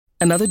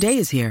Another day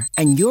is here,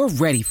 and you're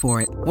ready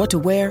for it. What to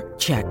wear?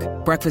 Check.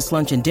 Breakfast,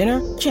 lunch, and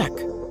dinner? Check.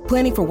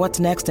 Planning for what's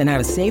next and how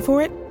to save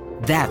for it?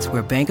 That's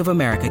where Bank of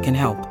America can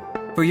help.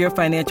 For your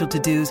financial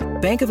to-dos,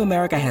 Bank of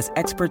America has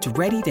experts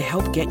ready to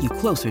help get you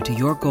closer to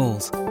your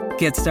goals.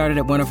 Get started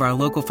at one of our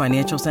local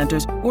financial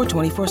centers or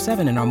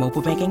 24/7 in our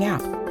mobile banking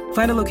app.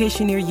 Find a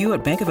location near you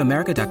at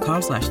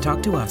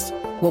bankofamerica.com/talktous.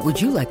 What would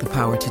you like the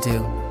power to do?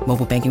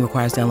 Mobile banking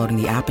requires downloading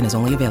the app and is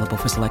only available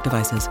for select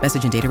devices.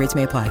 Message and data rates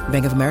may apply.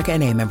 Bank of America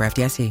N.A., member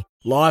FDIC.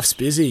 Life's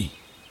busy.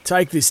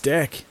 Take this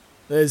deck.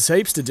 There's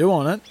heaps to do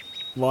on it,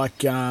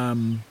 like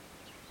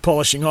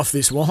polishing off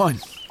this wine.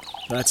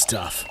 That's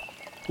tough.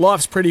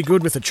 Life's pretty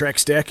good with a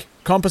Trex deck.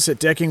 Composite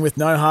decking with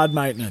no hard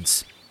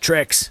maintenance.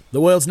 Trex,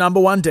 the world's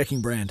 #1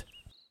 decking brand.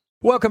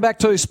 Welcome back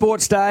to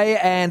Sports Day,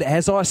 and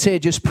as I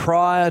said just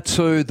prior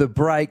to the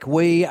break,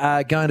 we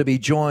are going to be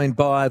joined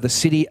by the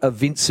City of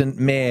Vincent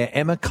Mayor.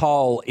 Emma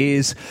Cole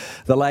is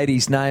the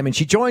lady's name, and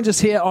she joins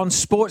us here on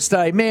Sports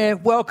Day. Mayor,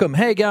 welcome.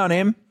 How you going,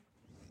 Em?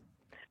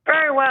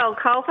 Very well,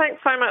 Cole.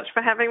 Thanks so much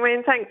for having me,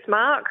 and thanks,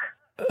 Mark.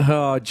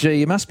 Oh, gee,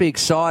 you must be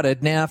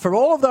excited. Now, for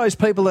all of those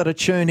people that are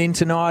tuned in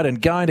tonight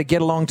and going to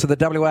get along to the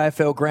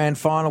WAFL Grand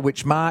Final,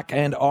 which Mark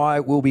and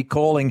I will be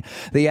calling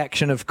the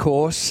action, of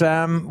course,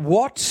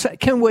 what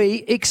can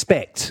we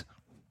expect?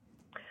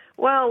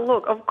 Well,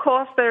 look, of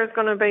course there is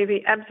going to be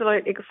the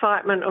absolute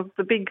excitement of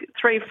the big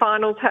three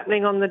finals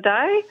happening on the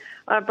day.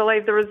 I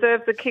believe the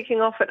reserves are kicking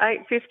off at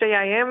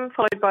 8:50am,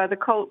 followed by the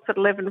Colts at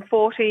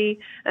 11:40,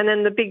 and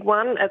then the big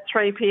one at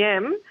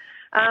 3pm.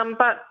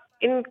 But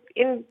in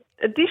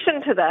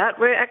addition to that,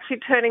 we're actually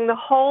turning the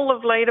whole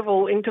of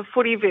Leederville into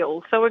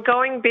Footyville. So we're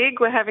going big.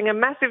 We're having a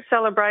massive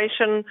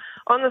celebration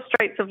on the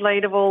streets of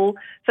Leederville.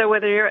 So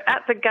whether you're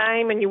at the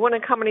game and you want to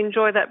come and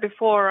enjoy that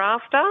before or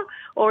after,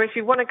 or if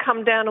you want to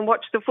come down and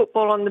watch the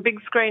football on the big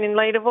screen in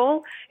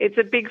Leederville, it's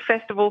a big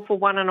festival for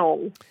one and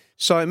all.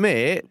 So,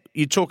 Mayor,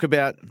 you talk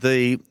about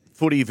the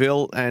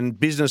Footyville and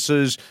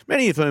businesses,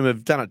 many of whom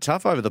have done it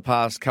tough over the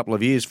past couple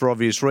of years for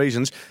obvious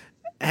reasons.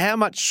 How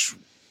much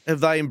have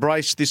they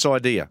embraced this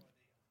idea?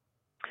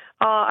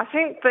 I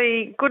think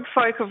the good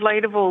folk of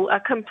Leederville are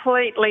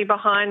completely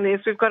behind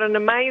this. We've got an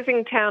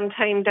amazing town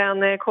team down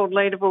there called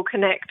Leederville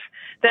Connect.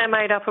 They're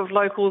made up of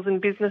locals and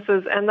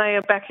businesses, and they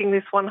are backing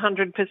this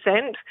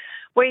 100%.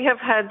 We have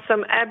had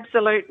some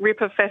absolute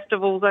ripper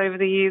festivals over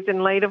the years in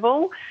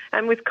Leederville,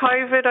 and with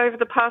COVID over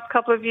the past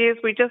couple of years,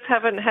 we just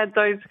haven't had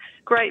those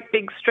great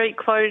big street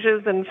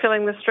closures and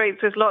filling the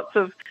streets with lots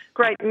of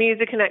great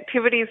music and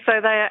activities, so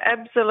they are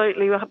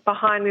absolutely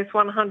behind this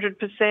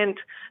 100%.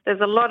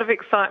 There's a lot of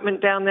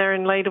excitement down there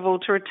in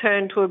Leederville to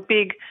return to a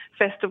big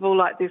festival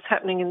like this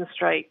happening in the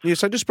street. Yeah,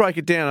 so just break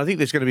it down. I think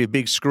there's going to be a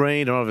big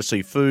screen and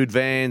obviously food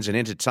vans and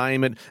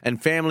entertainment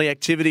and family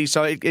activities,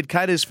 so it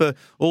caters for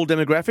all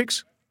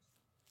demographics?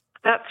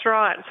 That's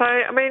right. So,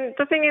 I mean,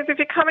 the thing is, if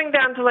you're coming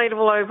down to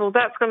Leederville Oval,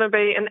 that's going to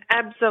be an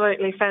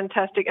absolutely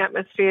fantastic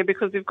atmosphere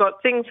because we've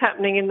got things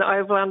happening in the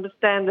Oval. I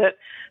understand that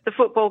the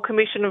Football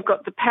Commission have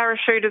got the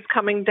parachuters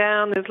coming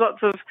down. There's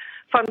lots of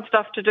fun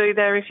stuff to do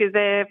there if you're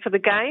there for the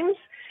games.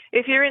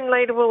 If you're in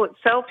Leederville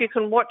itself, you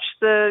can watch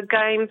the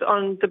games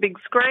on the big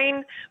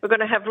screen. We're going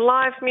to have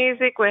live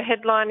music. We're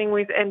headlining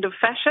with End of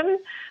Fashion.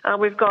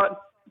 We've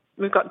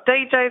got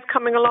DJs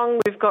coming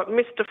along. We've got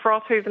Mr.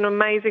 Froth, who's an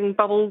amazing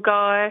bubble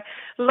guy.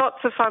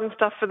 Lots of fun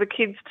stuff for the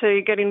kids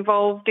to get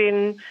involved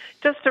in.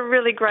 Just a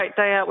really great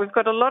day out. We've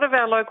got a lot of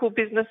our local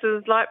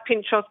businesses like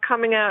Pinchos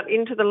coming out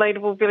into the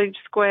Leederville Village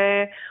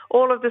Square.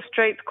 All of the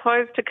streets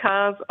closed to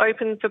cars,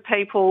 open for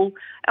people,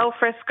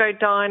 alfresco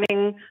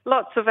dining,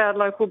 lots of our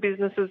local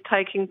businesses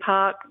taking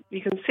part.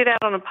 You can sit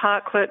out on a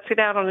parklet, sit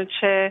out on a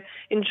chair,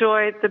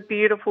 enjoy the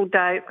beautiful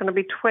day. It's going to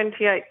be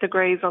 28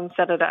 degrees on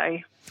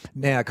Saturday.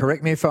 Now,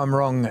 correct me if I'm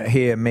wrong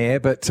here,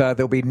 Mayor, but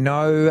there'll be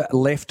no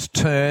left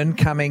turn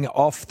coming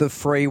off the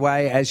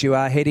freeway as you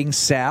are heading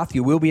south.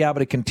 You will be able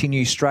to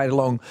continue straight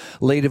along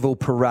Leederville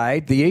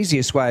Parade. The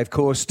easiest way, of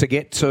course, to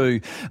get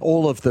to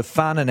all of the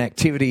fun and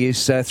activity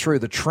is through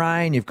the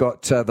train. You've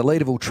got the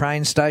Leederville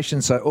train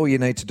station, so all you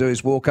need to do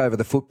is walk over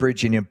the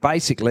footbridge and you're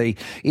basically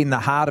in the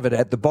heart of it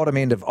at the bottom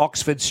end of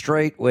Oxford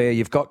Street, where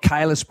you've got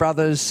Kalis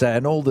Brothers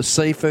and all the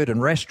seafood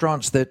and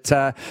restaurants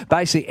that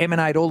basically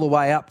emanate all the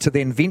way up to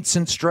then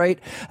Vincent Street.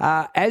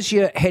 As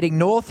you're heading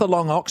north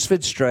along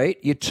Oxford Street,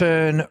 you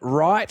turn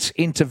right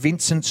into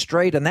Vincent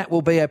Street, and that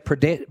will be a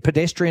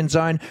pedestrian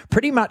zone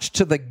pretty much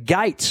to the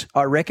gate,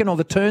 I reckon, or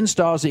the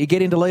turnstiles that you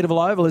get into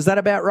Leederville Oval. Is that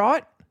about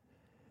right?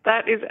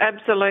 That is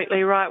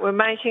absolutely right. We're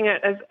making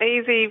it as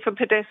easy for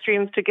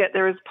pedestrians to get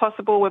there as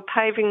possible. We're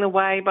paving the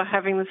way by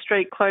having the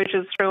street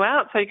closures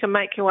throughout, so you can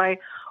make your way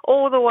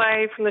all the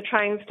way from the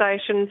train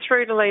station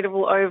through to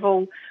Leederville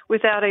Oval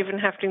without even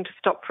having to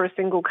stop for a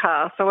single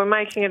car. So we're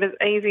making it as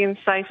easy and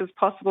safe as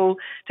possible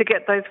to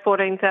get those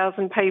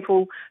 14,000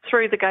 people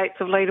through the gates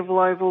of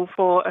Leederville Oval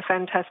for a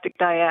fantastic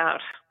day out.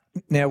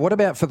 Now, what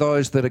about for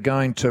those that are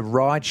going to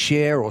ride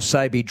share or,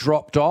 say, be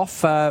dropped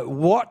off?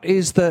 What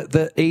is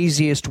the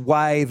easiest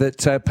way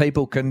that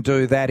people can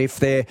do that if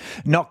they're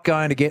not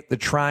going to get the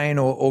train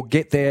or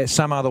get there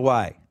some other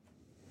way?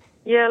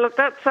 Yeah, look,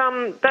 that's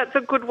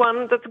a good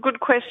one. That's a good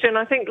question.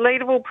 I think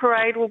Leederville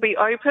Parade will be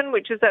open,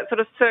 which is that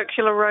sort of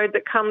circular road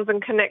that comes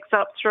and connects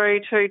up through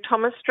to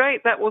Thomas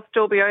Street. That will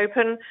still be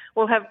open.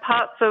 We'll have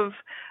parts of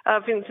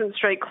Vincent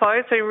Street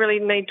closed, so you really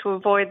need to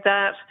avoid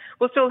that.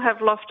 We'll still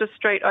have Loftus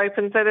Street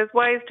open, so there's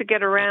ways to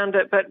get around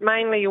it, but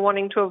mainly you're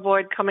wanting to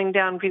avoid coming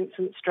down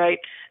Vincent Street.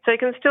 So you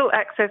can still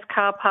access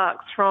car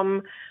parks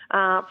from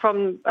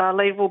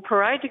Leederville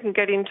Parade. You can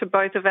get into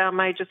both of our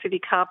major city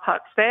car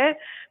parks there.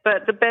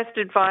 But the best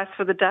advice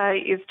for the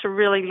day is to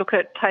really look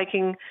at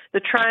taking the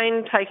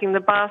train, taking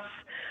the bus.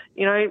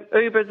 You know,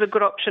 Uber's a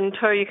good option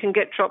too. You can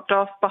get dropped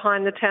off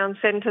behind the town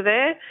centre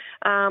there.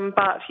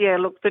 But yeah,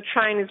 look, the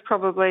train is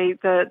probably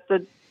the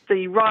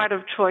ride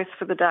of choice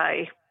for the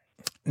day.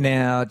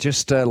 Now,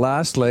 just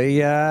lastly,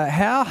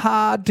 how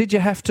hard did you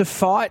have to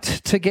fight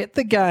to get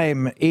the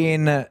game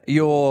in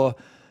your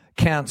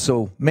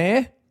council,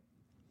 Mayor?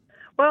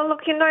 Well,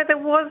 look, you know, there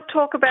was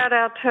talk about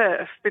our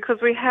turf because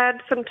we had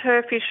some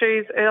turf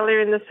issues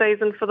earlier in the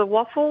season for the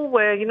Waffle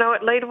where, you know,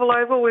 at Leederville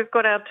Oval we've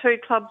got our two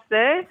clubs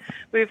there.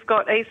 We've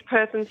got East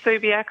Perth and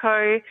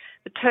Subiaco.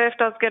 The turf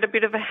does get a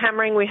bit of a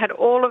hammering. We had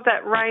all of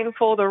that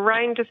rainfall. The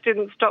rain just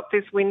didn't stop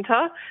this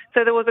winter.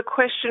 So there was a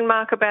question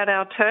mark about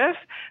our turf.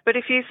 But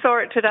if you saw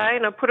it today,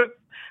 and I put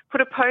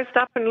a post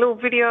up and a little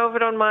video of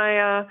it on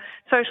my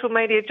social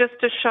media just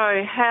to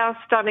show how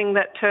stunning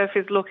that turf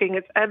is looking.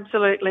 It's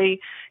absolutely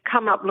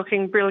come up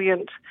looking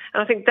brilliant.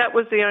 And I think that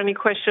was the only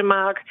question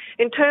mark.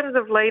 In terms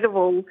of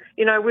Leederville,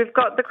 you know, we've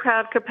got the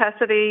crowd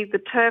capacity. The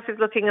turf is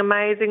looking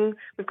amazing.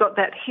 We've got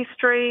that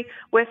history.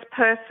 West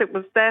Perth, it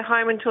was their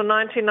home until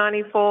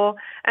 1994.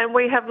 And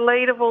we have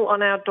Leederville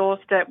on our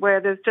doorstep where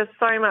there's just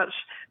so much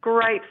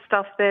great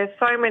stuff there,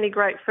 so many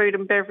great food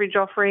and beverage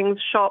offerings,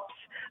 shops,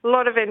 a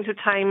lot of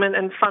entertainment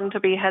and fun to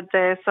be had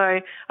there.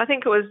 So I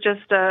think it was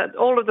just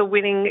all of the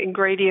winning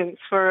ingredients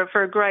for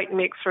a great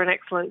mix for an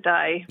excellent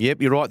day. Yep,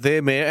 you're right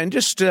there, Mayor. And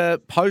just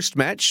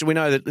post-match, we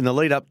know that in the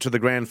lead-up to the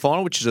grand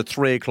final, which is a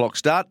 3 o'clock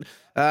start,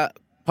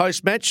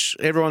 post-match,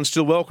 everyone's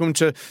still welcome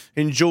to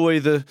enjoy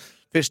the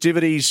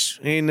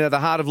festivities in the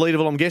heart of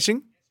Leederville, I'm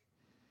guessing?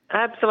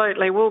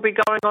 Absolutely. We'll be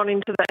going on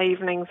into the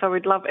evening, so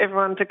we'd love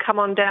everyone to come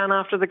on down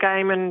after the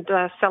game and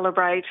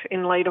celebrate in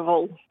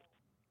Leederville.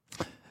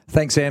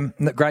 Thanks, Em.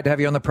 Great to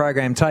have you on the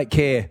program. Take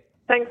care.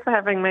 Thanks for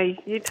having me.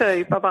 You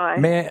too. Bye-bye.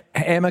 Mayor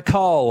Emma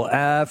Cole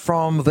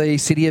from the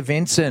City of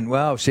Vincent.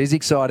 Well, she's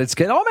excited.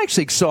 I'm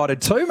actually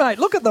excited too, mate.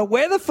 Look at the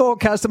weather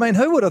forecast. I mean,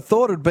 who would have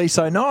thought it'd be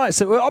so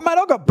nice? Oh, mate,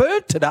 I got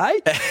burnt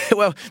today.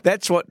 Well,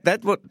 that's what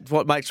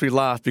makes me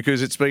laugh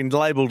because it's been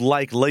labelled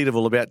Lake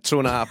Leederville about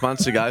 2.5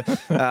 months ago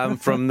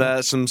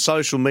from some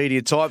social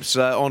media types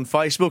on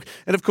Facebook.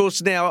 And, of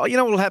course, now, you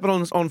know what will happen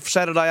on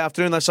Saturday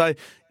afternoon? They say,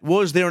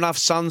 was there enough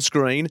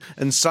sunscreen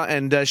and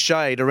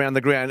shade around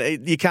the ground?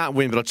 You can't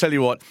win, but I'll tell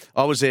you what,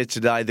 I was there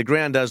today. The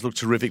ground does look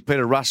terrific.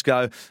 Peter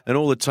Rusco and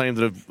all the team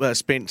that have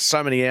spent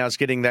so many hours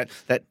getting that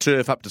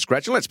turf up to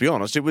scratch. And let's be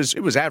honest, it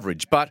was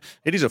average, but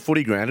it is a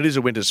footy ground. It is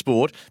a winter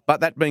sport. But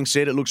that being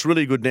said, it looks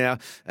really good now,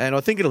 and I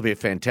think it'll be a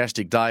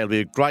fantastic day. It'll be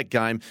a great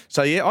game.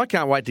 So, yeah, I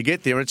can't wait to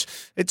get there.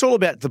 It's all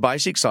about the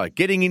basics, though.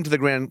 Getting into the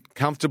ground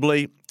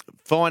comfortably,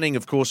 finding,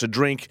 of course, a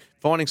drink,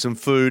 finding some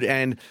food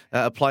and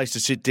a place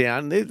to sit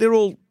down. They're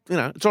all, you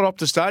know, it's not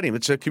Optus Stadium.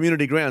 It's a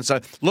community ground. So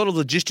a lot of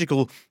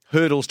logistical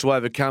hurdles to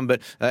overcome,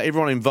 but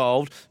everyone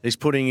involved is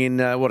putting in,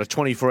 a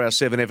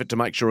 24/7 effort to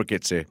make sure it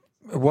gets there.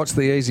 What's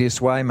the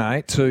easiest way,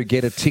 mate, to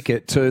get a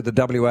ticket to the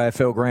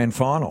WAFL Grand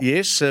Final?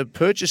 Yes,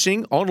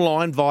 purchasing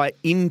online via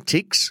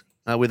Intix.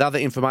 With other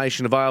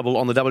information available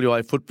on the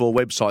WA Football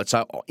website.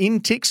 So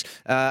Intix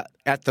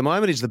at the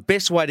moment is the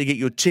best way to get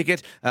your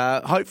ticket.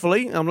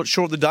 Hopefully, I'm not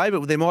sure of the day,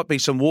 but there might be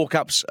some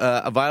walk-ups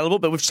available.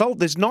 But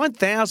there's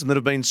 9,000 that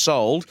have been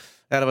sold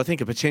out of, I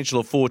think, a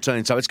potential of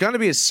 14. So it's going to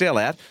be a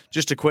sellout,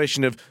 just a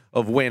question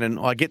of when. And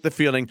I get the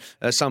feeling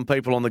some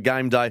people on the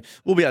game day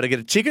will be able to get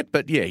a ticket.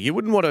 But, yeah, you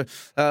wouldn't want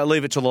to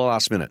leave it till the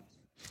last minute.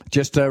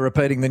 Just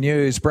repeating the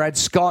news, Brad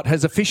Scott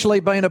has officially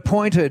been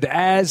appointed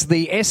as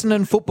the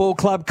Essendon Football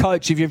Club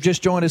coach. If you've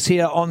just joined us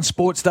here on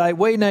Sports Day,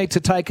 we need to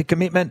take a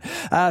commitment.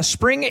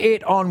 Spring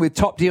it on with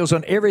top deals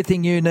on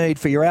everything you need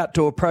for your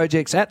outdoor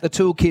projects at the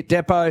Toolkit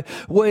Depot.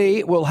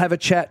 We will have a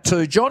chat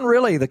to John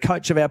Rillie, the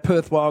coach of our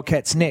Perth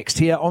Wildcats, next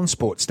here on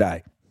Sports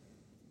Day.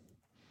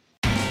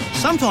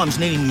 Sometimes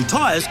needing new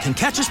tyres can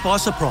catch us by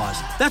surprise.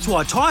 That's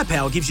why Tyre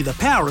Power gives you the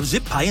power of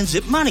zip pay and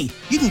zip money.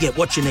 You can get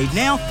what you need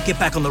now, get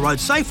back on the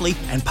road safely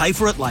and pay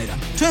for it later.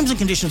 Terms and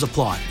conditions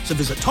apply. So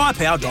visit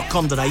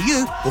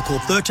tyrepower.com.au or call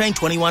 13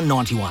 21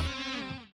 91.